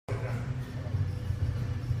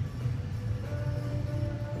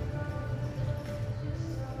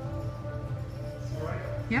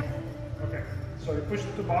Yep. Okay. So you push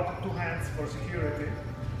the bottom, two hands for security.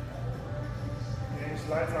 And you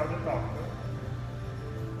slide out the top.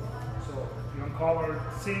 So you uncover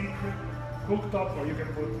sink, cooktop, or you can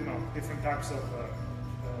put, you know, different types of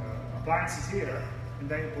appliances here, and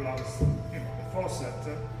then you pull out, you know, the faucet,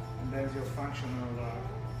 and there's your functional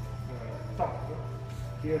top.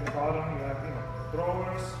 Here at the bottom you have, you know,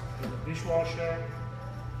 drawers, the dishwasher,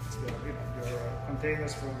 you know, your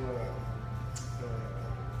containers for the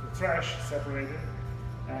trash separated,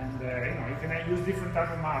 and you know, you can use different type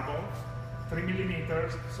of marble, 3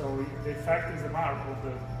 millimeters. So the effect is the marble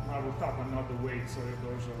top and not the weight. So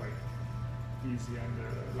those are like easy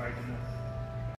and light enough.